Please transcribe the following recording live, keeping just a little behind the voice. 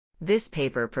This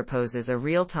paper proposes a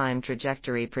real-time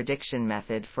trajectory prediction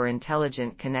method for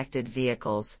intelligent connected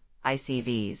vehicles,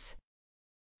 ICVs.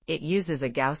 It uses a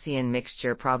Gaussian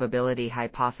mixture probability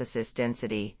hypothesis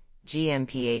density,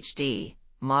 GMPHD,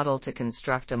 model to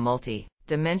construct a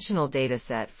multi-dimensional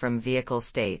dataset from vehicle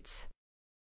states.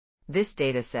 This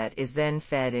dataset is then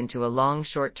fed into a long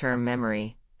short-term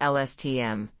memory,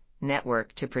 LSTM,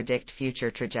 network to predict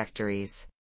future trajectories.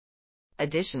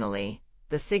 Additionally,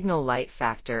 the signal light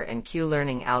factor and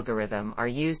Q-learning algorithm are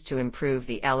used to improve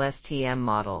the LSTM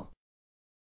model.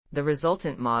 The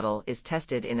resultant model is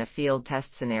tested in a field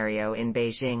test scenario in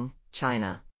Beijing,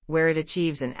 China, where it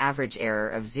achieves an average error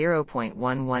of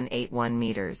 0.1181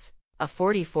 meters, a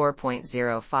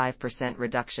 44.05%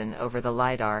 reduction over the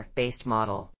LiDAR-based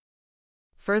model.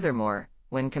 Furthermore,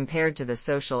 when compared to the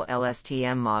social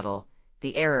LSTM model,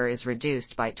 the error is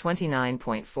reduced by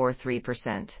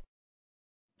 29.43%.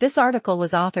 This article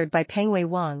was authored by Pangwei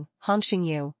Wang,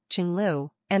 Hongsheng, Cheng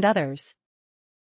and others.